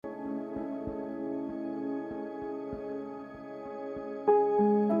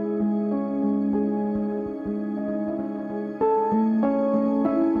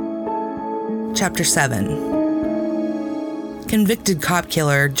Chapter 7. Convicted cop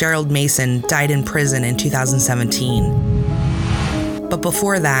killer Gerald Mason died in prison in 2017. But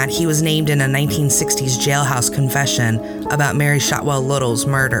before that, he was named in a 1960s jailhouse confession about Mary Shotwell Little's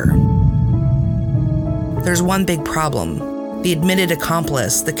murder. There's one big problem. The admitted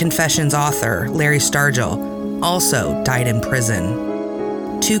accomplice, the confession's author, Larry Stargell, also died in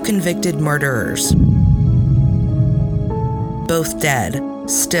prison. 2 convicted murderers. Both dead.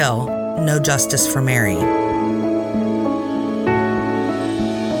 Still, no justice for Mary.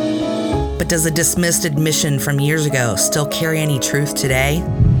 But does a dismissed admission from years ago still carry any truth today?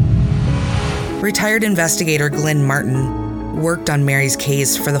 Retired investigator Glenn Martin worked on Mary's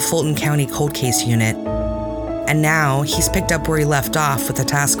case for the Fulton County Cold Case Unit, and now he's picked up where he left off with the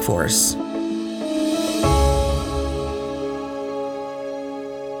task force.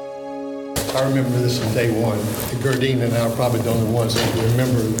 I remember this from day one. Gerdine and I are probably the only ones that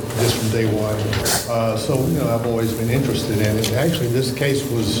remember this from day one. I've always been interested in it. Actually, this case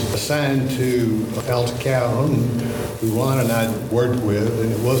was assigned to Alton Calhoun, who Ron and I worked with,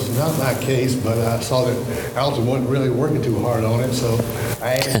 and it was not my case, but I saw that Alton wasn't really working too hard on it, so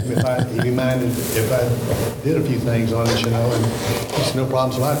I asked him if he'd be minded if I did a few things on it, and he said no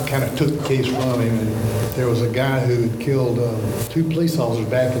problem. So I kind of took the case from him, and there was a guy who had killed 2 police officers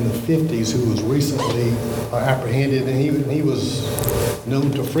back in the 50s who was recently apprehended, and he was known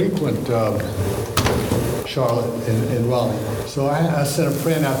to frequent Charlotte and Raleigh. So I sent a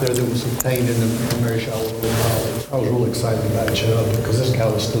friend out there that was obtained in the Mary Shotwell College. I was really excited about it, because this guy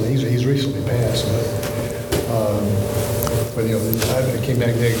was still, he's recently passed, but I came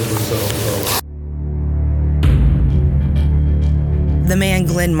back negative results. The man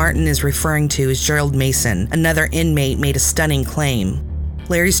Glenn Martin is referring to is Gerald Mason. Another inmate made a stunning claim.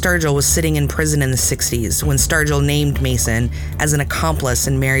 Larry Stargell was sitting in prison in the 60s when Stargell named Mason as an accomplice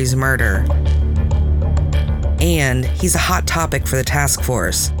in Mary's murder. And he's a hot topic for the task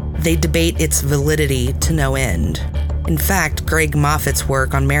force. They debate its validity to no end. In fact, Greg Moffat's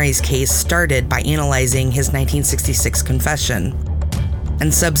work on Mary's case started by analyzing his 1966 confession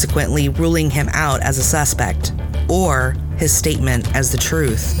and subsequently ruling him out as a suspect, or his statement as the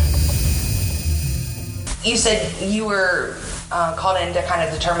truth. You said you were called in to kind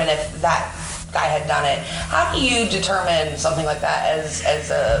of determine if that guy had done it. How do you determine something like that as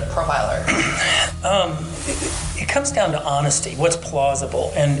a profiler? It comes down to honesty, what's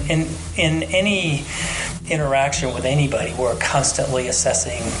plausible. And in any interaction with anybody, we're constantly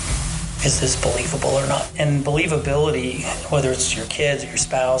assessing, is this believable or not? And believability, whether it's your kids or your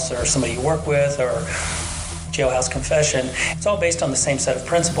spouse or somebody you work with or jailhouse confession, it's all based on the same set of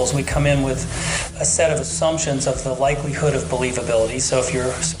principles. We come in with a set of assumptions of the likelihood of believability. So if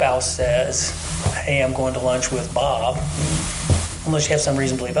your spouse says, hey, I'm going to lunch with Bob, unless you have some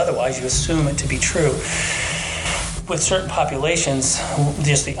reason to believe otherwise, you assume it to be true. With certain populations,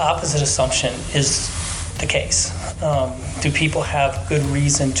 just the opposite assumption is the case. Do people have good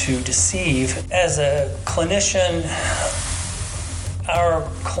reason to deceive? As a clinician, our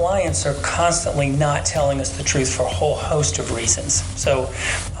clients are constantly not telling us the truth for a whole host of reasons. So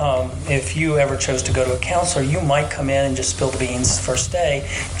if you ever chose to go to a counselor, you might come in and just spill the beans the first day.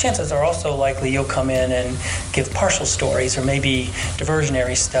 Chances are also likely you'll come in and give partial stories or maybe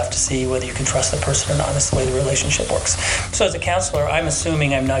diversionary stuff to see whether you can trust the person or not. That's the way the relationship works. So as a counselor, I'm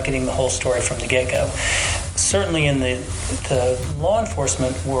assuming I'm not getting the whole story from the get-go. Certainly in the law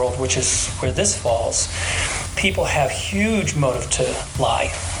enforcement world, which is where this falls, people have huge motive to lie.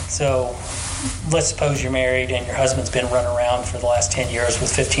 So let's suppose you're married and your husband's been running around for the last 10 years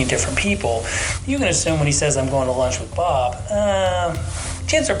with 15 different people. You can assume when he says, I'm going to lunch with Bob,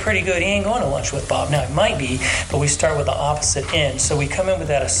 chances are pretty good he ain't going to lunch with Bob. Now, it might be, but we start with the opposite end. So we come in with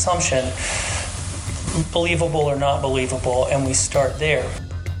that assumption, believable or not believable, and we start there.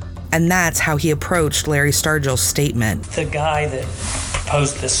 And that's how he approached Larry Stargell's statement. The guy that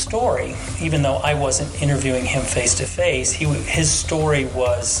proposed this story, even though I wasn't interviewing him face-to-face, his story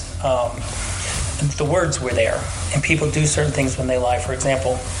was, the words were there. And people do certain things when they lie. For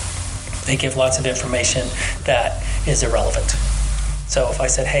example, they give lots of information that is irrelevant. So if I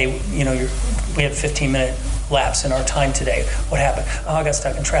said, hey, we had a 15-minute lapse in our time today. What happened? Oh, I got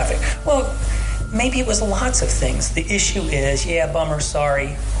stuck in traffic. Well, maybe it was lots of things. The issue is, yeah, bummer,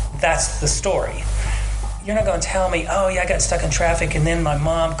 sorry. That's the story. You're not going to tell me, oh, yeah, I got stuck in traffic, and then my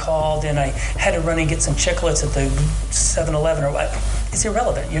mom called, and I had to run and get some chiclets at the 7-Eleven or what. It's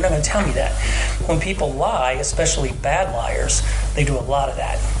irrelevant. You're not going to tell me that. When people lie, especially bad liars, they do a lot of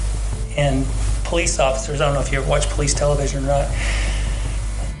that. And police officers, I don't know if you ever watch police television or not.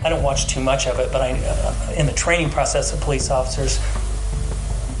 I don't watch too much of it, but in the training process of police officers,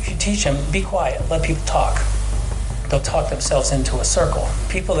 if you teach them, be quiet, let people talk. They'll talk themselves into a circle.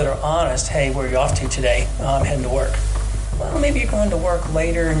 People that are honest, hey, where are you off to today? Oh, I'm heading to work. Well, maybe you're going to work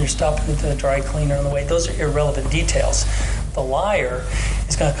later and you're stopping at the dry cleaner on the way. Those are irrelevant details. The liar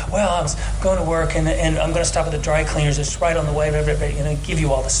is going to, well, I was going to work and I'm going to stop at the dry cleaners. It's right on the way, give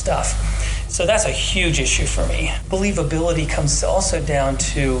you all the stuff. So that's a huge issue for me. Believability comes also down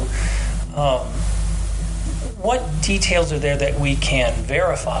to what details are there that we can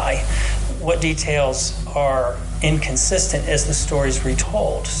verify, what details are inconsistent as the story's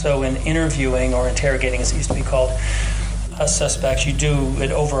retold. So in interviewing or interrogating, as it used to be called, suspects, you do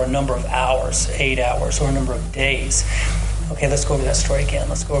it over a number of hours, 8 hours, or a number of days. Okay, let's go over that story again.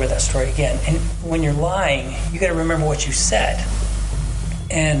 Let's go over that story again. And when you're lying, you got to remember what you said.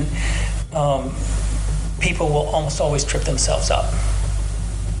 And people will almost always trip themselves up.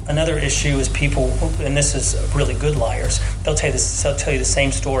 Another issue is people, and this is really good liars, they'll tell you the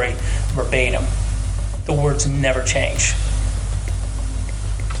same story verbatim. The words never change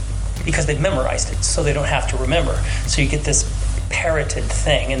because they've memorized it, so they don't have to remember. So you get this parroted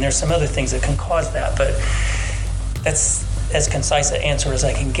thing, and there's some other things that can cause that, but that's as concise an answer as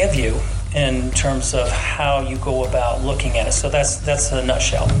I can give you in terms of how you go about looking at it. So that's a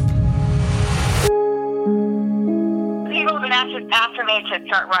nutshell. People have been after me to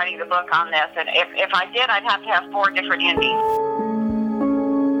start writing the book on this, and if I did, I'd have to have 4 different endings.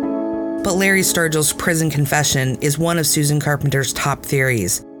 But Larry Sturgill's prison confession is one of Susan Carpenter's top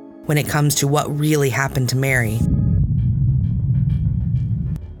theories when it comes to what really happened to Mary.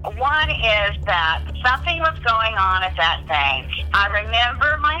 One is that something was going on at that bank. I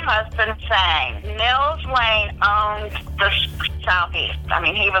remember my husband saying Mills Lane owned the Southeast. I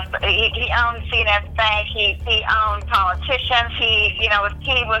mean, he owned CNS Bank. He owned politicians. He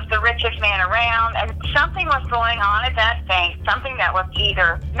was the richest man around. And something was going on at that bank, something that was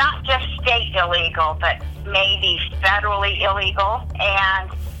either not just state illegal, but maybe federally illegal.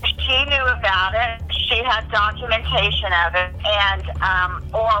 And she knew about it. She had documentation of it, and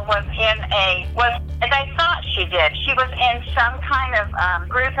they thought she did. She was in some kind of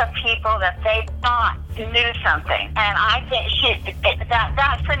group of people that they thought knew something. And I think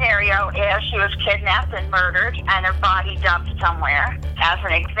that scenario is she was kidnapped and murdered, and her body dumped somewhere, as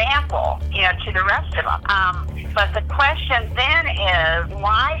an example, to the rest of them. But the question then is,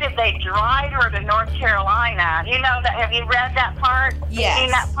 why did they drive her to North Carolina? You know that? Have you read that part? Yes. Seen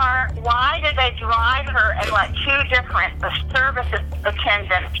that part? Why did they drive her and let 2 different service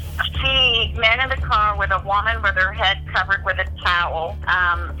attendants see men in the car with a woman with her head covered with a towel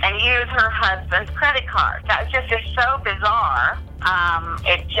and use her husband's credit card? That just is so bizarre.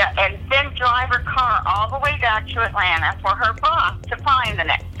 And then drive her car all the way back to Atlanta for her boss to find the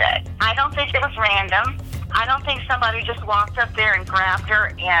next day. I don't think it was random. I don't think somebody just walked up there and grabbed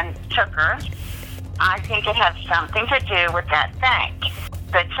her and took her. I think it had something to do with that bank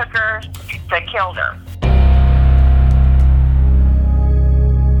that took her, that killed her.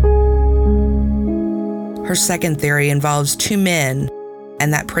 Her second theory involves 2 men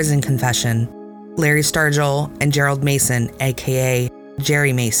and that prison confession. Larry Sturgill and Gerald Mason, a.k.a.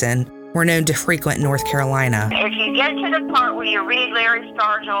 Jerry Mason, were known to frequent North Carolina. If you get to the part where you read Larry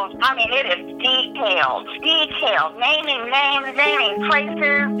Sturgill's, it is detailed, naming names, naming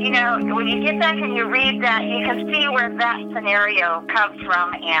places. When you get back and you read that, you can see where that scenario comes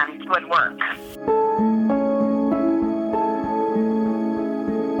from and would work.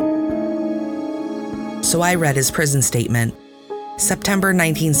 So I read his prison statement. September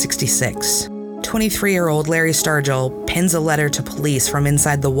 1966. 23-year-old Larry Sturgill pens a letter to police from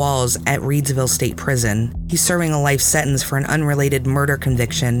inside the walls at Reidsville State Prison. He's serving a life sentence for an unrelated murder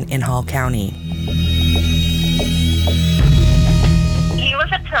conviction in Hall County. He was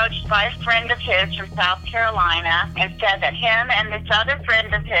approached by a friend of his from South Carolina and said that him and this other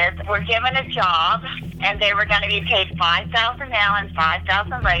friend of his were given a job and they were going to be paid $5,000 now and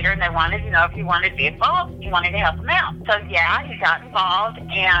 $5,000 later, and they wanted to know if he wanted to be involved. He wanted to help them out. So yeah, he got involved,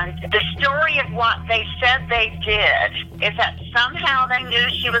 and the story of what they said they did is that somehow they knew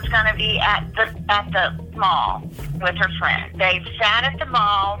she was going to be at the mall with her friend. They sat at the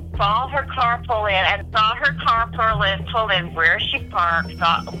mall, saw her car pull in, and saw her car pull in where she parked,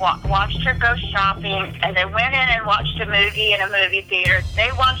 watched her go shopping, and they went in and watched a movie in a movie theater.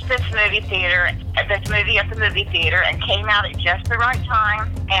 They watched this movie at the movie theater and came out at just the right time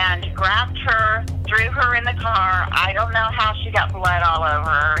and grabbed her, threw her in the car. I don't know how she got blood all over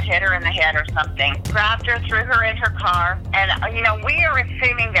her, hit her in the head or something. Grabbed her, threw her in her car. And, we are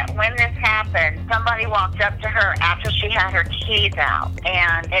assuming that when this happened, somebody walked up to her after she had her keys out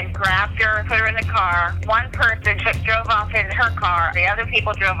and grabbed her, put her in the car. One person drove off in her car. The other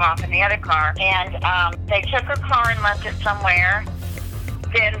people drove off in the other car. And they took her car and left it somewhere.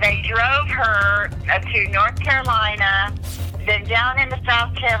 Then they drove her to North Carolina, then down into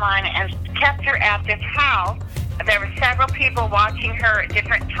South Carolina, and kept her at this house. There were several people watching her at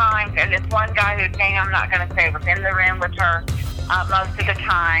different times, and this one guy whose name I'm not going to say was in the room with her most of the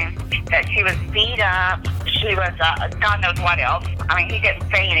time. That she was beat up. She was, God knows what else. I mean, he didn't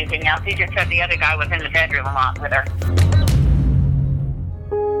say anything else. He just said the other guy was in the bedroom a lot with her.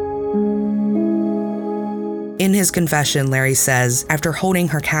 In his confession, Larry says, after holding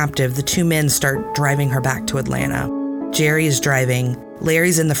her captive, the two men start driving her back to Atlanta. Jerry is driving,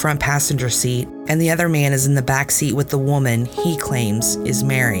 Larry's in the front passenger seat, and the other man is in the back seat with the woman he claims is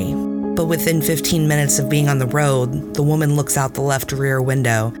Mary. But within 15 minutes of being on the road, the woman looks out the left rear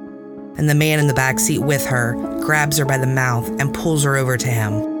window, and the man in the back seat with her grabs her by the mouth and pulls her over to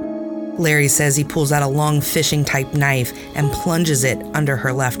him. Larry says he pulls out a long fishing-type knife and plunges it under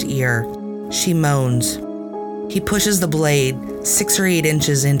her left ear. She moans. He pushes the blade 6 or 8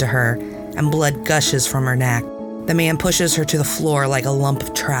 inches into her, and blood gushes from her neck. The man pushes her to the floor like a lump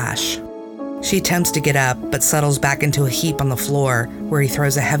of trash. She attempts to get up, but settles back into a heap on the floor, where he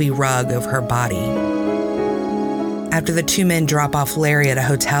throws a heavy rug over her body. After the two men drop off Larry at a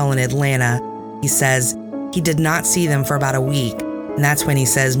hotel in Atlanta, he says he did not see them for about a week, and that's when he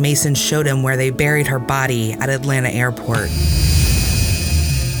says Mason showed him where they buried her body at Atlanta Airport.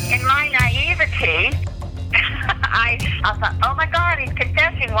 In my naivety, I thought, oh my God, he's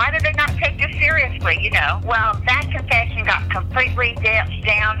confessing. Why did they not take this seriously, you know? Well, that confession got completely damped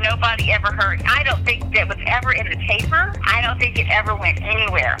down. Nobody ever heard. I don't think it was ever in the paper. I don't think it ever went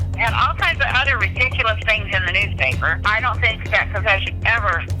anywhere. And all kinds of other ridiculous things in the newspaper. I don't think that confession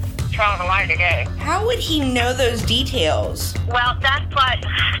ever saw the light of day. How would he know those details? Well, that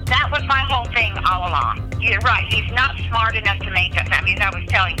was my whole thing all along. You're right. He's not smart enough to make up. I mean, I was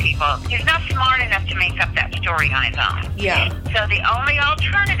telling people, he's not smart enough to make up that story on his own. Yeah. So the only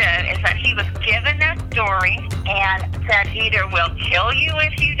alternative is that he was given that story and said either we'll kill you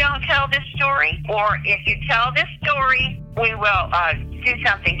if you don't tell this story, or if you tell this story, we will do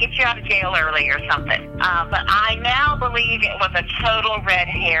something, get you out of jail early or something. But I now believe it was a total red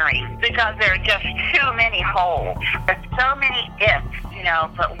herring because there are just too many holes. There's so many ifs, you know,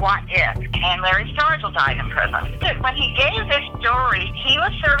 but what if? And Larry Stargell died in prison. When he gave this story, he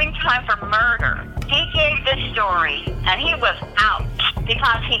was serving time for murder. He gave this story and he was out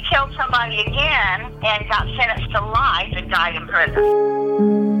because he killed somebody again and got sentenced to life and died in prison.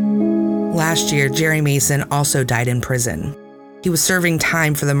 Last year, Jerry Mason also died in prison. He was serving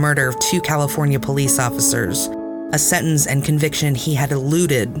time for the murder of 2 California police officers, a sentence and conviction he had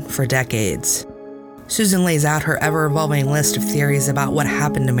eluded for decades. Susan lays out her ever-evolving list of theories about what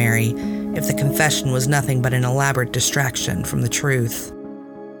happened to Mary if the confession was nothing but an elaborate distraction from the truth.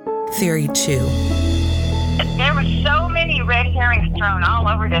 Theory 2. There were so many red herrings thrown all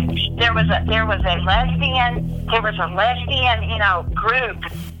over this. There was a lesbian, you know, group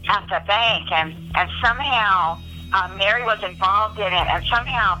at the bank, and somehow Mary was involved in it, and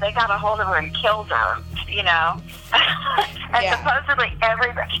somehow they got a hold of her and killed her, you know. And yeah. supposedly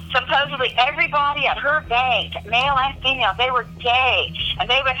everybody at her bank, male and female, they were gay, and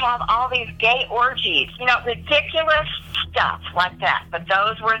they would have all these gay orgies, you know, ridiculous stuff like that. But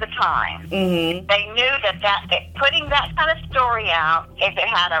those were the times. Mm-hmm. They knew that putting that kind of story out, if it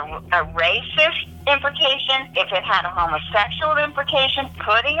had a racist implication, if it had a homosexual implication,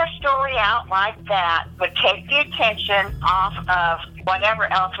 putting a story out like that would take the attention off of whatever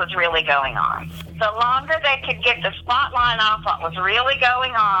else was really going on. The longer they could get the spotlight off what was really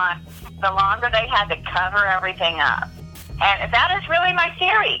going on, the longer they had to cover everything up. And that is really my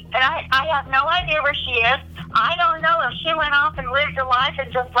theory. And I have no idea where she is. I don't know if she went off and lived a life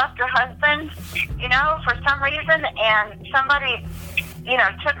and just left her husband, you know, for some reason, and somebody, you know,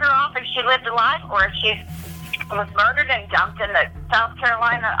 took her off and she lived a life, or if she was murdered and dumped in the South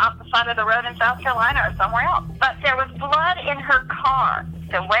Carolina, off the side of the road in South Carolina or somewhere else. But there was blood in her car.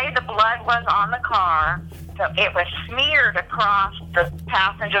 The way the blood was on the car, so it was smeared across the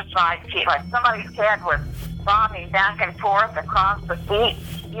passenger side seat, like somebody's head was bobbing back and forth across the seat,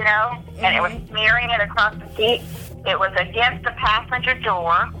 you know, and it was smearing it across the seat. It was against the passenger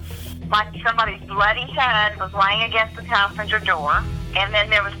door, like somebody's bloody head was laying against the passenger door, and then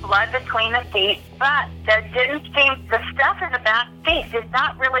there was blood between the seats, but there didn't seem, the stuff in the back seat did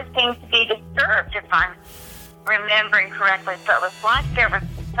not really seem to be disturbed, if I'm remembering correctly. So it was like there was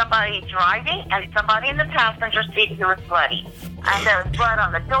somebody driving and somebody in the passenger seat who was bloody. And there was blood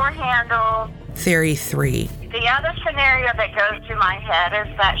on the door handle. Theory 3. The other scenario that goes through my head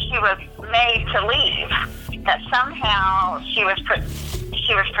is that she was made to leave. That somehow she was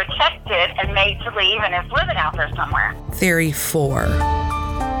protected and made to leave and is living out there somewhere. Theory 4.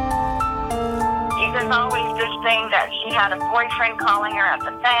 There's always this thing that she had a boyfriend calling her at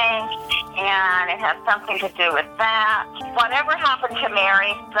the bank, and it had something to do with that. Whatever happened to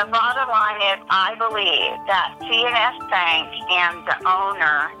Mary, the bottom line is I believe that C&S Bank and the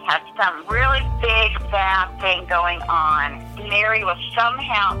owner had some really big, bad thing going on. Mary was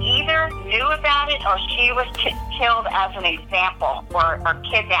somehow either knew about it or she was killed as an example or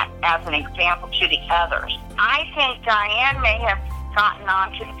kidnapped as an example to the others. I think Diane may have gotten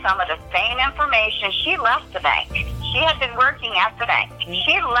onto some of the same information. She left the bank. She had been working at the bank.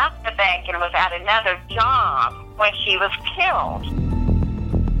 She left the bank and was at another job when she was killed.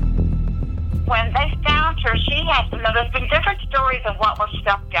 When they found her, she had, there's been different stories of what was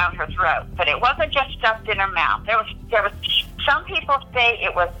stuffed down her throat, but it wasn't just stuffed in her mouth. There was some people say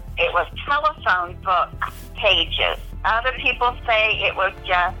it was telephone book pages. Other people say it was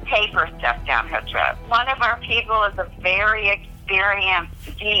just paper stuffed down her throat. One of our people is a very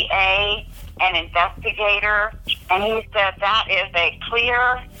experienced DA and investigator, and he said that is a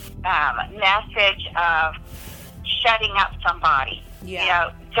clear message of shutting up somebody. Yeah. You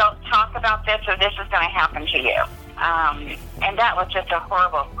know, don't talk about this or this is going to happen to you. And that was just a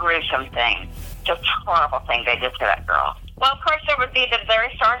horrible, gruesome thing. Just a horrible thing they did to that girl. Well, of course, there would be the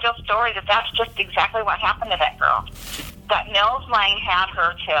very Sargent story that that's just exactly what happened to that girl. That Mills Lane had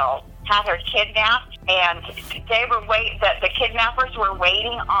her killed, had her kidnapped, and they were the kidnappers were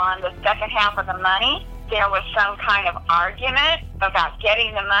waiting on the second half of the money. There was some kind of argument about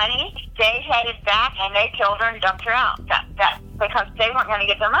getting the money. They headed back and they killed her and dumped her out. That because they weren't going to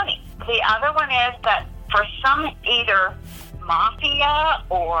get their money. The other one is that for some either mafia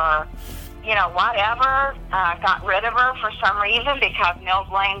or whatever, got rid of her for some reason because Mills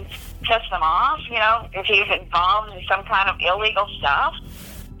Lane pissed them off, if he's involved in some kind of illegal stuff.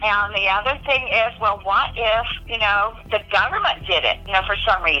 And the other thing is, well, what if, the government did it, for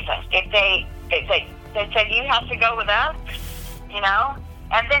some reason? If they said, you have to go with us,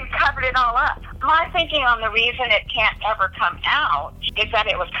 and then covered it all up. My thinking on the reason it can't ever come out is that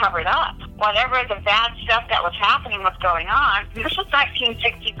it was covered up. Whatever the bad stuff that was happening was going on, this was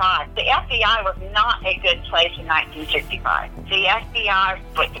 1965. The FBI was not a good place in 1965. The FBI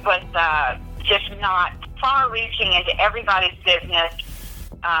was just not far-reaching into everybody's business.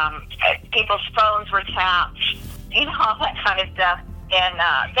 People's phones were tapped, all that kind of stuff. And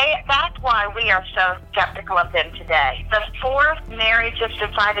that's why we are so skeptical of them today. The fourth, Mary just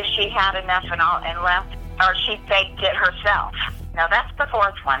decided she had enough and left, or she faked it herself. Now, that's the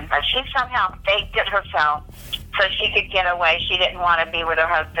fourth one, but she somehow faked it herself so she could get away. She didn't want to be with her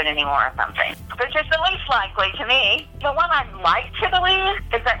husband anymore or something. Which is the least likely to me. The one I'd like to believe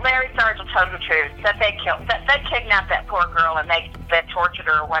is that Larry Sargent told the truth, that they kidnapped that poor girl and they tortured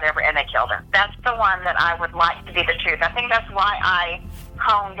her or whatever and they killed her. That's the one that I would like to be the truth. I think that's why I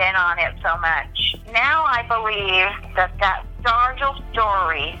honed in on it so much. Now I believe that Sargent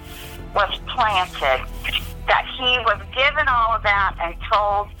story was planted, that he was given all of that and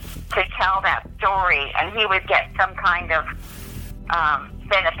told to tell that story, and he would get some kind of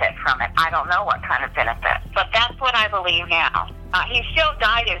benefit from it. I don't know what kind of benefit, but that's what I believe now. He still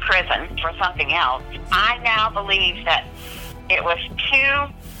died in prison for something else. I now believe that it was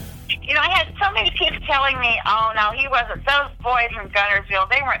too... I had so many people telling me, oh, no, he wasn't. Those boys from Gunnersville,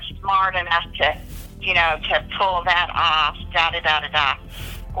 they weren't smart enough to pull that off, da-da-da-da-da.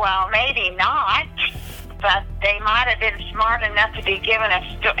 Well, maybe not, but they might have been smart enough to be given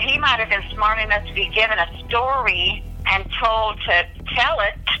he might have been smart enough to be given a story and told to tell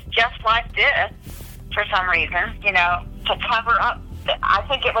it just like this for some reason, to cover up. I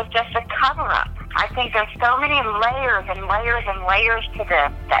think it was just a cover-up. I think there's so many layers and layers and layers to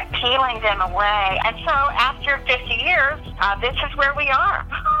this that peeling them away. And so after 50 years, this is where we are,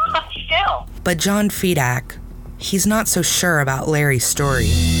 still. But John Fedak, he's not so sure about Larry's story.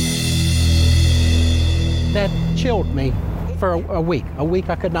 That chilled me for a week. A week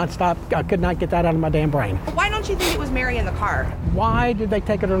I could not stop. I could not get that out of my damn brain. Why don't you think it was Mary in the car? Why did they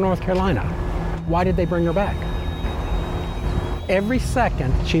take her to North Carolina? Why did they bring her back? Every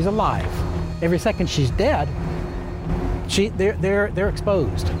second she's alive, every second she's dead, they're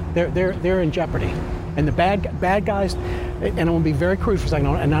exposed. They're in jeopardy. And the bad guys, and I'm gonna be very crude for a second,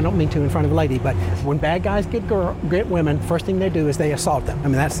 and I don't mean to in front of the lady, but when bad guys get women, first thing they do is they assault them. I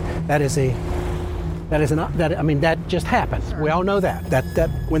mean, that is a That is not that. I mean, that just happens. We all know that. That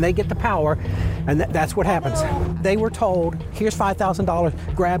when they get the power, and that's what happens. They were told, "Here's $5,000.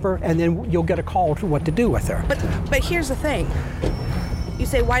 Grab her, and then you'll get a call to what to do with her." But here's the thing. You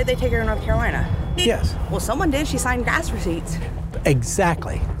say, why did they take her to North Carolina? Yes. Well, someone did. She signed gas receipts.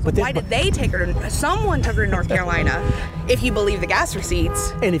 Exactly. But Why did they take her to? Someone took her to North Carolina. If you believe the gas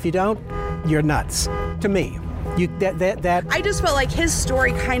receipts. And if you don't, you're nuts. To me. That I just felt like his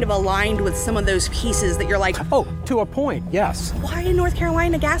story kind of aligned with some of those pieces that you're like, oh, to a point, yes. Why in North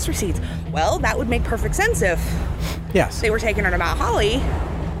Carolina gas receipts? Well, that would make perfect sense if yes. they were taking her to Mount Holly.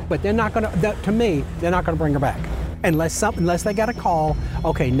 But they're not going to, to me, they're not going to bring her back. Unless they got a call,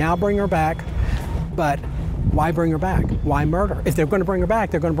 okay, now bring her back. But why bring her back? Why murder? If they're going to bring her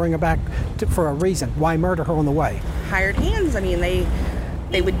back, they're going to bring her back for a reason. Why murder her on the way? Hired hands. I mean,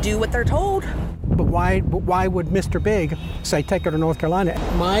 they would do what they're told. But why would Mr. Big say take her to North Carolina?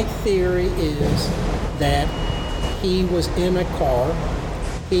 My theory is that he was in a car,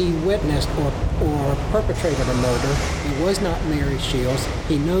 he witnessed or perpetrated a murder. He was not Mary Shields.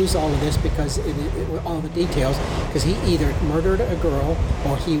 He knows all of this because all the details, because he either murdered a girl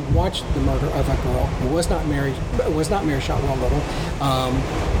or he watched the murder of a girl. It was not Mary Shotwell Little.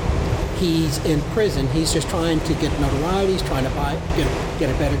 He's in prison. He's just trying to get notoriety. He's trying to get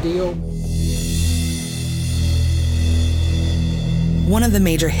a better deal. One of the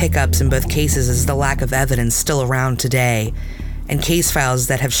major hiccups in both cases is the lack of evidence still around today, and case files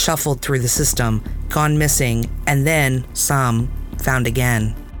that have shuffled through the system, gone missing, and then, some, found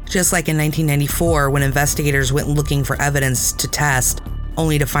again. Just like in 1994 when investigators went looking for evidence to test,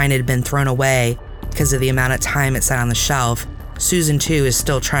 only to find it had been thrown away because of the amount of time it sat on the shelf, Susan, too, is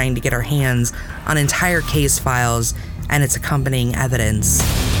still trying to get her hands on entire case files and its accompanying evidence.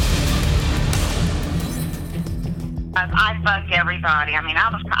 I bugged everybody. I mean, I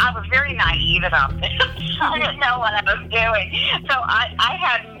was very naive about this. I didn't know what I was doing. So I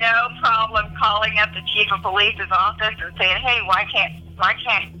had no problem calling up the chief of police's office and saying, hey, why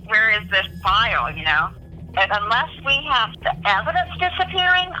can't, where is this file, you know? And unless we have the evidence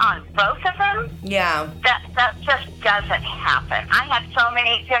disappearing on both of them, Yeah. that just doesn't happen. I had so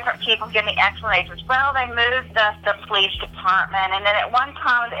many different people give me explanations. Well, they moved the police department, and then at one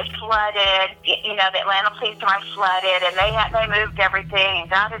time it flooded. You know, the Atlanta Police Department flooded, and they moved everything, and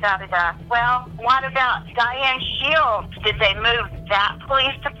da-da-da-da-da. Well, what about Diane Shields? Did they move that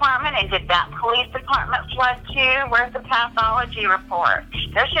police department, and did that police department flood too? Where's the pathology report?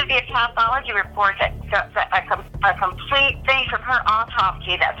 There should be a pathology report a complete thing from her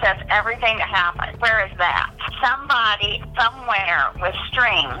autopsy that says everything that happened. Where is that? Somebody somewhere with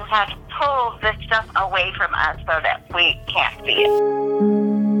strings has pulled this stuff away from us so that we can't see it.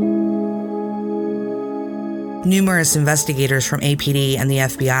 Numerous investigators from APD and the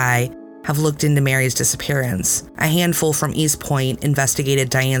FBI have looked into Mary's disappearance. A handful from East Point investigated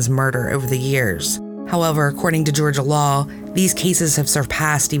Diane's murder over the years. However, according to Georgia law, these cases have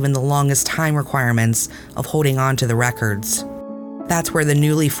surpassed even the longest time requirements of holding on to the records. That's where the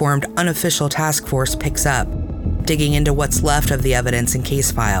newly formed unofficial task force picks up, digging into what's left of the evidence in case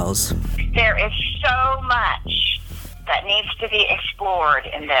files. There is so much that needs to be explored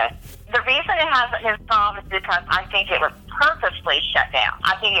in this. The reason it hasn't been solved is because I think it was purposely shut down.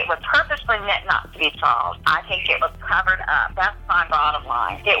 I think it was purposely meant not to be solved. I think it was covered up. That's my bottom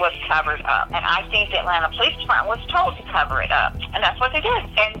line. It was covered up. And I think the Atlanta Police Department was told to cover it up. And that's what they did.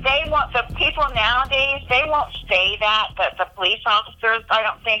 And the people nowadays, they won't say that, but the police officers, I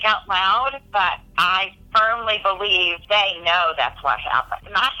don't think out loud, but I firmly believe they know that's what happened.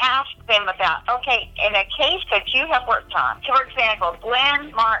 And I asked them about, okay, in a case that you have worked on, for example,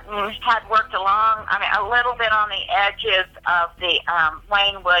 Glenn Martin had worked a little bit on the edges of the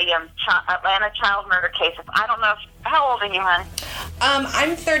Wayne Williams Atlanta child murder cases. I don't know how old are you, honey?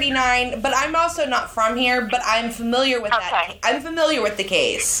 I'm 39, but I'm also not from here, but I'm familiar with that. I'm familiar with the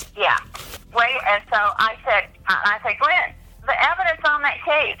case. Yeah. And so I said, Glenn, the evidence on that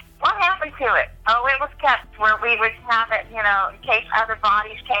case, what happened to it? Oh, it was kept where we would have it, in case other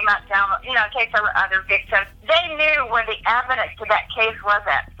bodies came up down, in case there were other victims. They knew where the evidence to that case was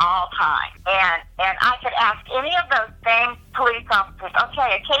at all times. And I could ask any of those same police officers,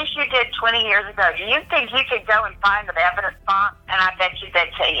 okay, a case you did 20 years ago, do you think you could go and find the evidence box? And I bet you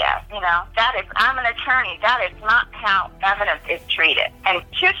they'd say yes. I'm an attorney. That is not how evidence is treated. And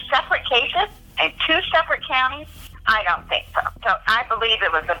two separate cases in two separate counties, I don't think so. So I believe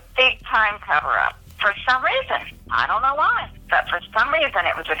it was a big-time cover-up. For some reason. I don't know why, but for some reason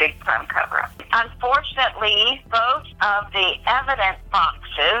it was a big-time cover-up. Unfortunately, both of the evidence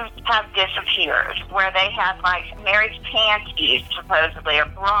boxes have disappeared, where they had like Mary's panties, supposedly a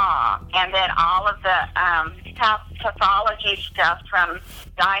bra, and then all of the pathology stuff from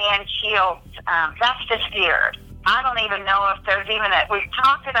Diane Shields, that's disappeared. I don't even know if there's even we've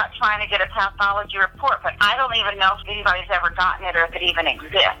talked about trying to get a pathology report, but I don't even know if anybody's ever gotten it or if it even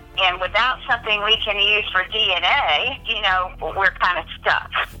exists. And without something we can use for DNA, we're kind of stuck.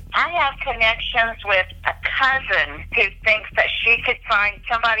 I have connections with a cousin who thinks that she could find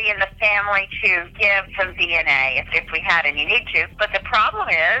somebody in the family to give some DNA if we had any need to. But the problem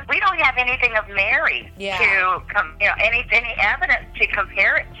is we don't have anything of Mary to any evidence to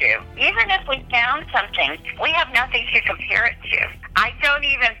compare it to. Even if we found something, we have nothing to compare it to. I don't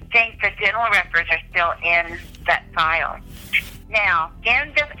even think the dental records are still in that file. Now,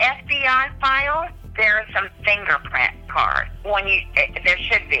 in the FBI file, there are some fingerprint cards. There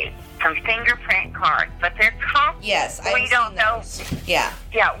should be some fingerprint cards, but they're copies. Yes, we don't know. Yeah.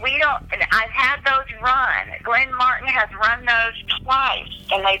 Yeah, we don't. I've had those run. Glenn Martin has run those twice,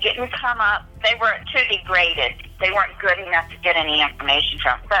 and they didn't come up. They were too degraded. They weren't good enough to get any information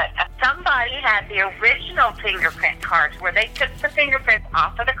from. But somebody had the original fingerprint cards where they took the fingerprints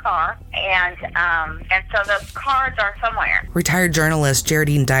off of the car, and so those cards are somewhere. Retired journalist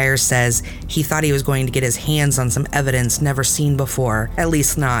Geraldine Dyer says he thought he was going to get his hands on some evidence never seen before, at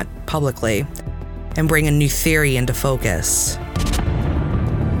least not publicly, and bring a new theory into focus.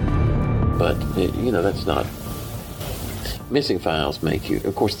 But, that's not... Missing files make you...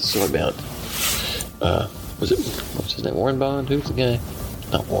 Of course, the story about... what's his name? Warren Bond? Who's the guy?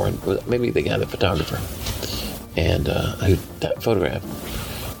 Not Warren. Maybe the guy, the photographer. And who photographed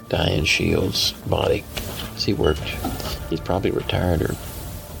Diane Shields' body. He worked... He's probably retired, or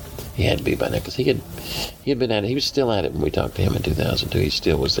he had to be by now, because he had been at it. He was still at it when we talked to him in 2002. He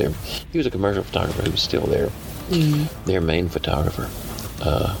still was there. He was a commercial photographer. He was still there. Mm-hmm. Their main photographer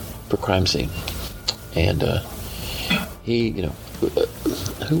for crime scene. And he,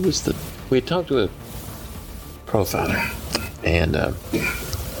 who was the... We had talked to a profiler, and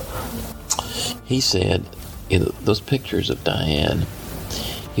he said, those pictures of Diane,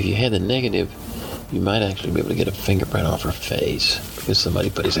 if you had the negative, you might actually be able to get a fingerprint off her face because somebody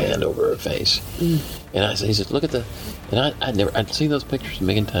put his hand over her face. And he said, look at the... And I'd seen those pictures a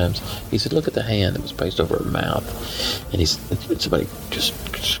million times. He said, look at the hand that was placed over her mouth. And somebody just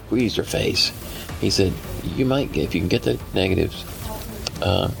squeezed her face. He said, you might get, if you can get the negatives,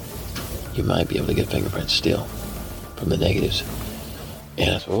 you might be able to get fingerprints still from the negatives.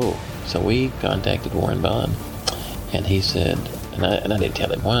 And I said, oh. So we contacted Warren Bond, and he said, and I didn't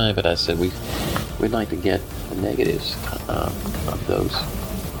tell him why, but I said, we'd like to get the negatives of those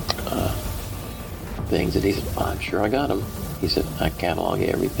things. And he said, I'm sure I got them. He said, I catalog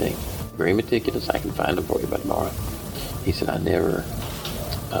everything. Very meticulous. I can find them for you by tomorrow. He said, I never,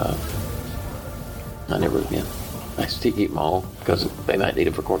 I still keep them all because they might need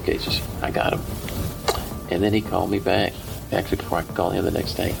them for court cases. I got them. And then he called me back, actually before I could call him the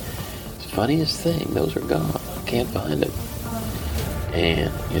next day. It's the funniest thing, those are gone. I can't find them.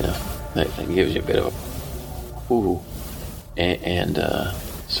 And, that gives you a bit of a whoo. And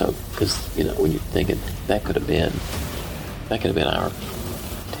so, because, when you're thinking that could have been our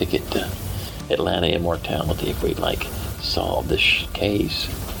ticket to Atlanta immortality if we solved this case.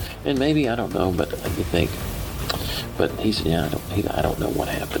 And maybe, I don't know, but you think. But he said, I don't know what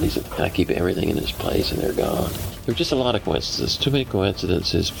happened. He said, I keep everything in its place and they're gone. There were just a lot of coincidences, too many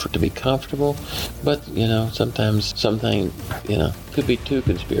coincidences to be comfortable. But, sometimes something, could be two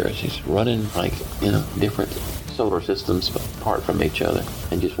conspiracies running different solar systems apart from each other.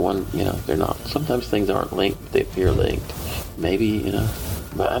 And just one, they're not. Sometimes things aren't linked, but they appear linked. Maybe,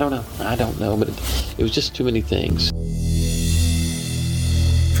 but I don't know. But it was just too many things.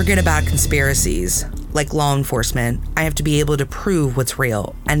 Forget about conspiracies. Like law enforcement, I have to be able to prove what's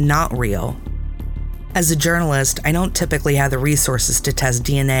real and not real. As a journalist, I don't typically have the resources to test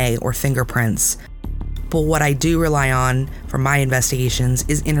DNA or fingerprints. But what I do rely on for my investigations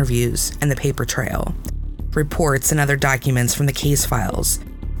is interviews and the paper trail, reports and other documents from the case files,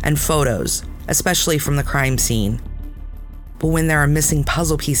 and photos, especially from the crime scene. But when there are missing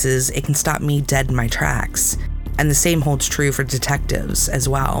puzzle pieces, it can stop me dead in my tracks. And the same holds true for detectives as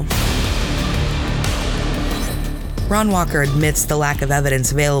well. Ron Walker admits the lack of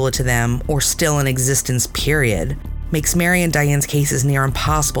evidence available to them, or still in existence, period, makes Mary and Diane's cases near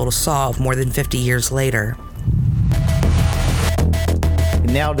impossible to solve more than 50 years later. In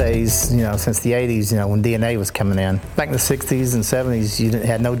Nowadays, since the 80s, when DNA was coming in, back in the 60s and 70s, you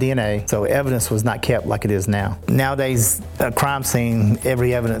had no DNA, so evidence was not kept like it is now. Nowadays, a crime scene,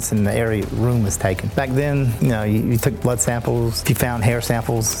 every evidence in the area room is taken. Back then, you took blood samples, if you found hair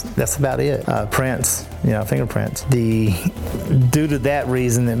samples, that's about it. Prints, fingerprints. Due to that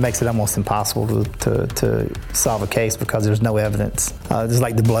reason, it makes it almost impossible to solve a case because there's no evidence. Just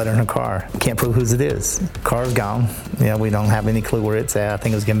like the blood in her car. Can't prove whose it is. Car's gone. We don't have any clue where it's at. I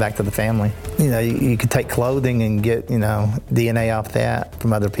think it was getting back to the family. You could take clothing and get, DNA off that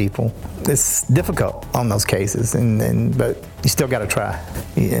from other people. It's difficult on those cases, but you still got to try,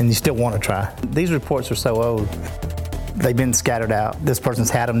 and you still want to try. These reports are so old. They've been scattered out. This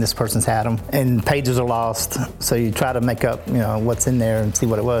person's had them, this person's had them, and pages are lost. So you try to make up, what's in there and see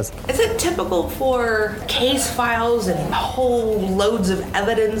what it was. Is it typical for case files and whole loads of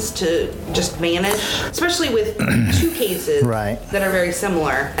evidence to just vanish? Especially with two cases that are very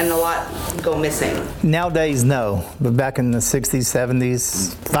similar and a lot go missing. Nowadays, no. But back in the 60s,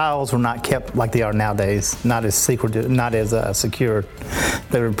 70s, files were not kept like they are nowadays. Not as secret, not as secured.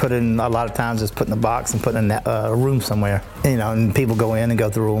 They were put in, a lot of times, just put in a box and put in a room somewhere. And people go in and go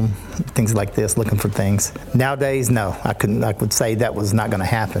through them, things like this, looking for things. Nowadays, no. I would say that was not going to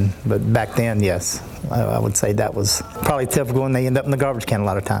happen. But back then, yes. I would say that was probably typical, and they end up in the garbage can a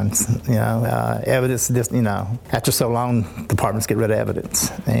lot of times. Evidence just, after so long, departments get rid of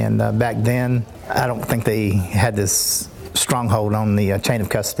evidence. And back then, I don't think they had this stronghold on the chain of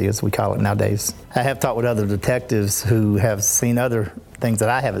custody, as we call it nowadays. I have talked with other detectives who have seen other things that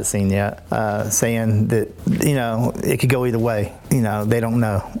I haven't seen yet, saying that, it could go either way. They don't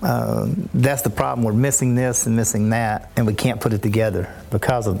know. That's the problem. We're missing this and missing that, and we can't put it together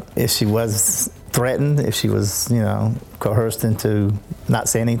because of if she was threatened, if she was, coerced into not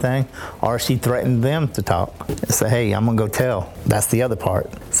saying anything, or she threatened them to talk and say, hey, I'm gonna go tell. That's the other part.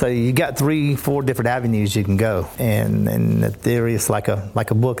 So you got 3-4 different avenues you can go, and the theory is like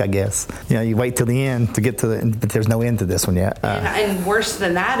a book, I guess. You wait till the end to get to the, but there's no end to this one yet. And worse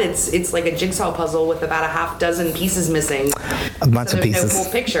than that, it's like a jigsaw puzzle with about a half dozen pieces missing. A bunch of pieces. No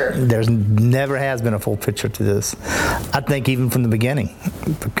full picture. There's never has been a full picture to this. I think even from the beginning,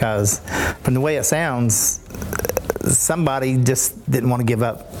 because from the way it sounds, somebody just didn't want to give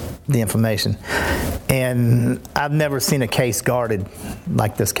up the information. And I've never seen a case guarded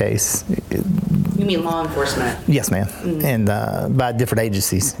like this case. You mean law enforcement? Yes, ma'am. Mm-hmm. And by different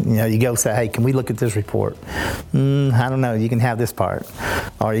agencies. You go say, hey, can we look at this report? I don't know, you can have this part.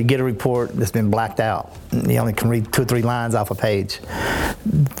 Or you get a report that's been blacked out. You only can read 2 or 3 lines off a page.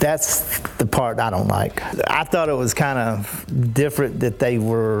 That's the part I don't like. I thought it was kind of different that they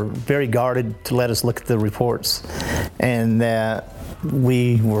were very guarded to let us look at the reports, and that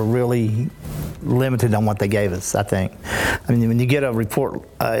we were really limited on what they gave us, I think. I mean, when you get a report,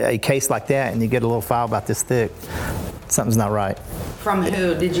 a case like that, and you get a little file about this thick, something's not right. From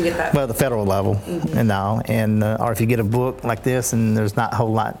who did you get that? Well, the federal level, and or if you get a book like this and there's not a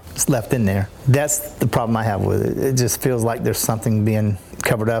whole lot left in there. That's the problem I have with it. It just feels like there's something being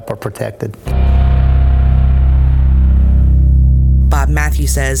covered up or protected. Bob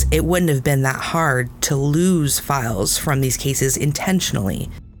Matthews says it wouldn't have been that hard to lose files from these cases intentionally,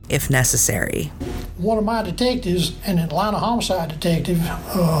 if necessary. One of my detectives, an Atlanta homicide detective,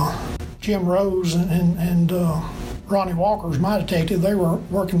 Jim Rose and Ronnie Walker's my detective, they were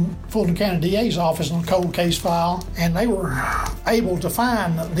working Fulton County DA's office on a cold case file, and they were able to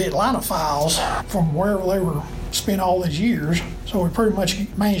find the Atlanta files from wherever they were spent all these years. So we pretty much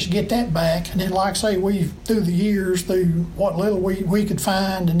managed to get that back. And then, like I say, we, through the years, through what little we could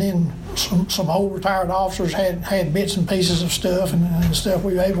find, and then some old retired officers had bits and pieces of stuff and stuff,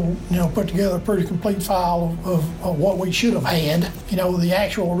 we were able to put together a pretty complete file of what we should have had. The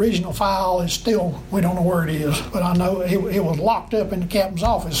actual original file is still, we don't know where it is, but I know it was locked up in the captain's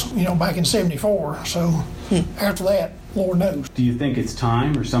office, back in '74. So after that, Lord knows. Do you think it's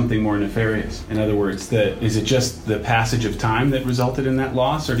time or something more nefarious? In other words, is it just the passage of time that resulted in that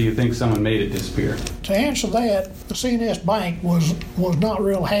loss, or do you think someone made it disappear? To answer that, the CNS Bank was not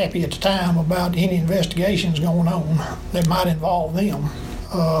real happy at the time about any investigations going on that might involve them.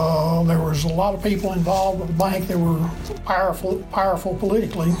 There was a lot of people involved with the bank that were powerful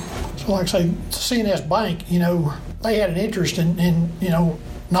politically. So like I say, the CNS Bank, they had an interest in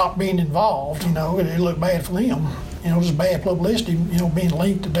not being involved. It looked bad for them. Just bad publicity, being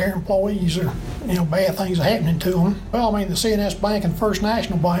linked to their employees or, bad things happening to them. Well, the CNS Bank and First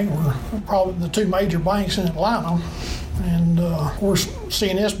National Bank were probably the 2 major banks in Atlanta. And, of course,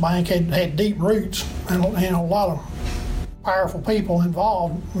 CNS Bank had deep roots and a lot of powerful people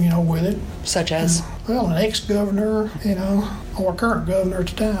involved, with it. Such as? Well, an ex-governor, or a current governor at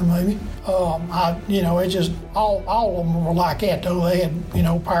the time, maybe. It just, all of them were like that, though. They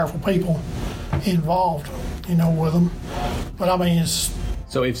had, powerful people involved, with them. But I mean, it's...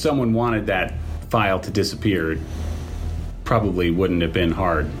 So if someone wanted that file to disappear, it probably wouldn't have been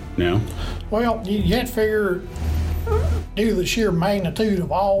hard, no? Well, you had to figure, due to the sheer magnitude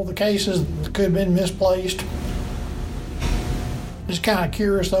of all the cases that could have been misplaced. It's kind of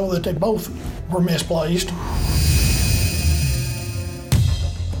curious, though, that they both were misplaced.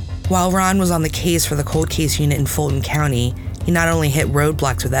 While Ron was on the case for the cold case unit in Fulton County, he not only hit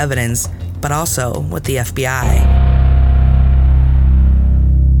roadblocks with evidence, but also with the FBI.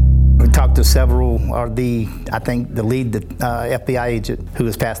 We talked to several, I think the lead FBI agent who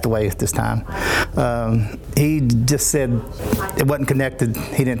has passed away at this time. He just said it wasn't connected.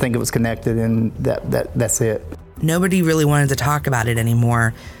 He didn't think it was connected, and that's it. Nobody really wanted to talk about it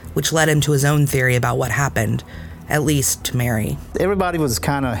anymore, which led him to his own theory about what happened, at least to Mary. Everybody was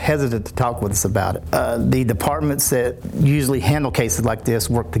kind of hesitant to talk with us about it. The departments that usually handle cases like this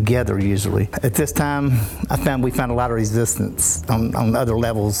work together usually. At this time, we found a lot of resistance on other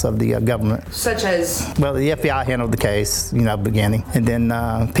levels of the government. Such as? Well, the FBI handled the case, beginning. And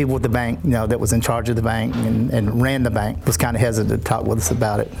then people with the bank, that was in charge of the bank and ran the bank was kind of hesitant to talk with us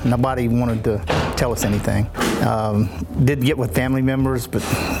about it. Nobody wanted to tell us anything. Did get with family members, but,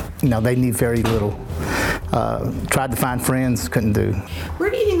 they need very little. Tried to find friends, couldn't do. Where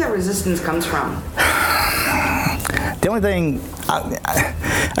do you think that resistance comes from? The only thing,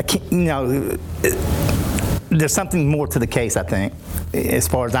 I can't, there's something more to the case, I think, as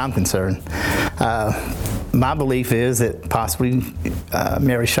far as I'm concerned. My belief is that possibly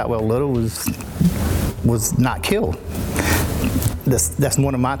Mary Shotwell Little was not killed. That's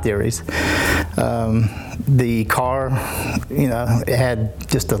one of my theories. The car, it had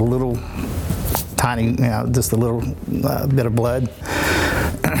just a little tiny, just a little bit of blood.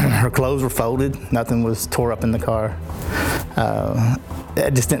 Her clothes were folded. Nothing was tore up in the car.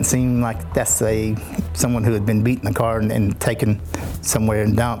 It just didn't seem like that's someone who had been beaten in the car and taken somewhere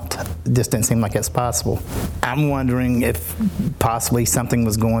and dumped. It just didn't seem like that's possible. I'm wondering if possibly something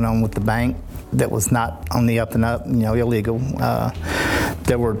was going on with the bank that was not on the up and up, illegal.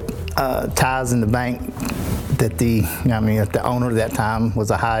 There were ties in the bank that the owner at that time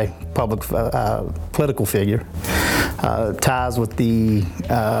was a high public political figure. Ties with the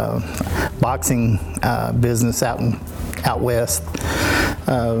boxing business out west.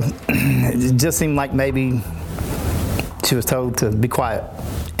 It just seemed like maybe she was told to be quiet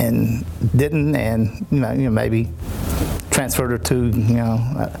and didn't, and maybe transferred her to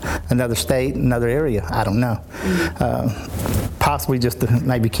another state, another area. I don't know. Possibly just to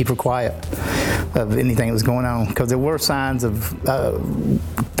maybe keep her quiet of anything that was going on, because there were signs of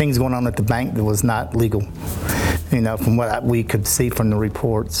things going on at the bank that was not legal. From what we could see from the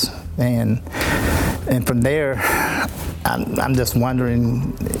reports, and from there, I'm just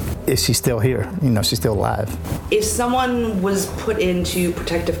wondering, is she still here? She's still alive. If someone was put into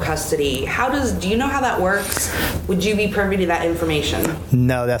protective custody, do you know how that works? Would you be privy to that information?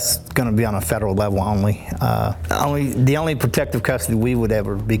 No, that's going to be on a federal level only. The only protective custody we would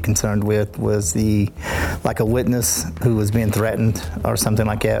ever be concerned with was like a witness who was being threatened or something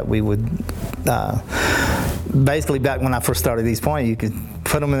like that. We would basically, back when I first started East Point, you could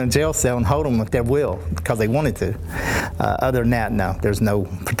put them in a jail cell and hold them at their will because they wanted to. Other than that, no, there's no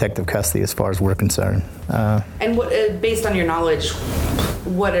protective custody as far as we're concerned. And based on your knowledge,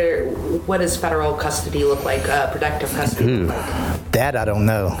 what does federal custody look like? Protective custody look like? That I don't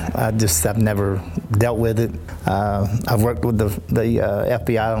know. I've never dealt with it. I've worked with the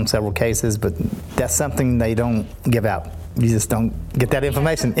FBI on several cases, but that's something they don't give out. You just don't get that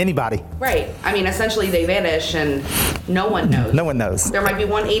information. Anybody. Right. Essentially they vanish and no one knows. No one knows. There might be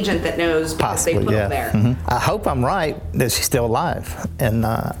one agent that knows because possibly, they put them there. Mm-hmm. I hope I'm right that she's still alive. And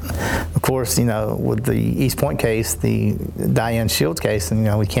of course, with the East Point case, the Diane Shields case,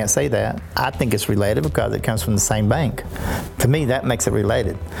 and we can't say that. I think it's related because it comes from the same bank. To me, that makes it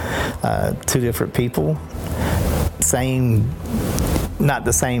related. Two different people, not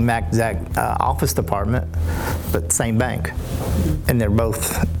the same exact office department, but same bank. And they're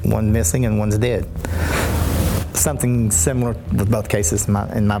both, one missing and one's dead. Something similar with both cases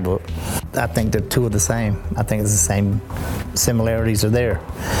in my book. I think they're two of the same. I think it's the same similarities are there.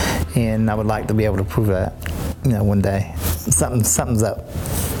 And I would like to be able to prove that, one day. Something's up.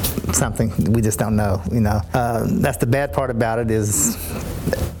 Something we just don't know, That's the bad part about it is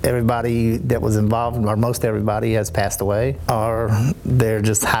everybody that was involved, or most everybody, has passed away, or they're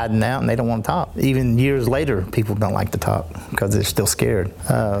just hiding out and they don't want to talk. Even years later, people don't like to talk because they're still scared.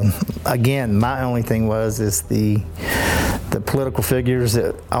 Again, my only thing is the political figures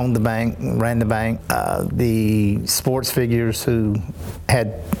that owned the bank, ran the bank, the sports figures who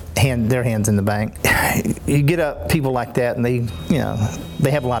had their hands in the bank. You get up people like that, and they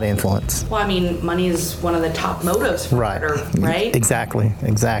have a lot of influence. Well, I mean, money is one of the top motives for murder, right? Exactly.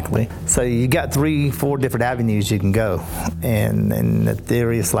 So you got 3-4 different avenues you can go, and the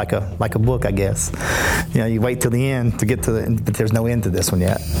theory is like a book, I guess. You wait till the end to get to but there's no end to this one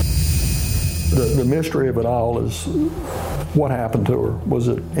yet. The mystery of it all is what happened to her. Was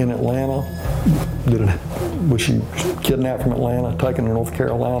it in Atlanta? Was she kidnapped from Atlanta, taken to North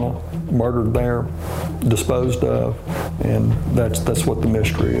Carolina, murdered there, disposed of? And that's what the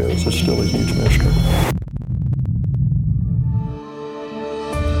mystery is. It's still a huge mystery.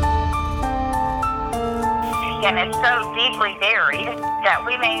 And it's so deeply buried that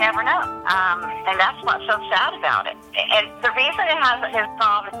we may never know. And that's what's so sad about it. And the reason it hasn't been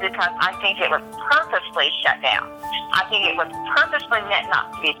solved is because I think it was purposely shut down. I think it was purposely meant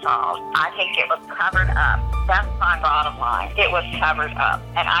not to be solved. I think it was covered up. That's my bottom line. It was covered up.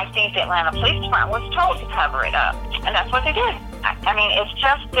 And I think the Atlanta Police Department was told to cover it up. And that's what they did. I mean, it's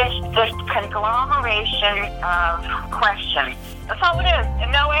just this conglomeration of questions. That's all it is,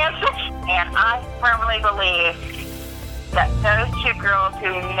 and no answers. And I firmly believe that those two girls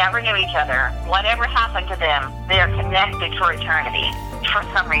who never knew each other, whatever happened to them, they are connected for eternity for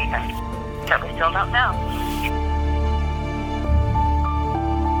some reason that we still don't know.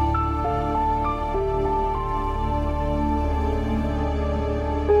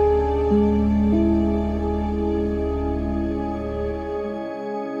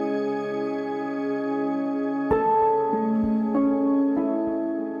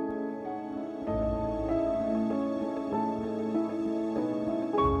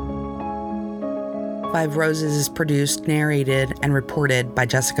 Five Roses is produced, narrated, and reported by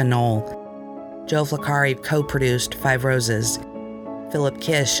Jessica Knoll. Joe Flaccari co-produced Five Roses. Philip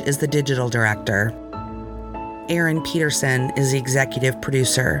Kish is the digital director. Aaron Peterson is the executive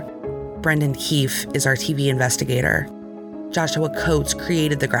producer. Brendan Keefe is our TV investigator. Joshua Coates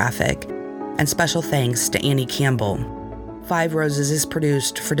created the graphic. And special thanks to Annie Campbell. Five Roses is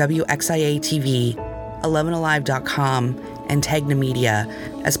produced for WXIA TV, 11alive.com, and Tegna Media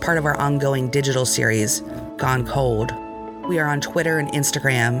as part of our ongoing digital series, Gone Cold. We are on Twitter and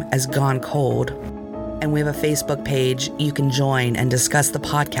Instagram as Gone Cold, and we have a Facebook page you can join and discuss the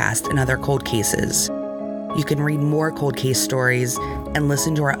podcast and other cold cases. You can read more cold case stories and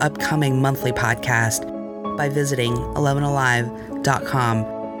listen to our upcoming monthly podcast by visiting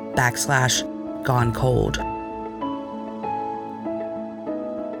 11alive.com/Gone Cold.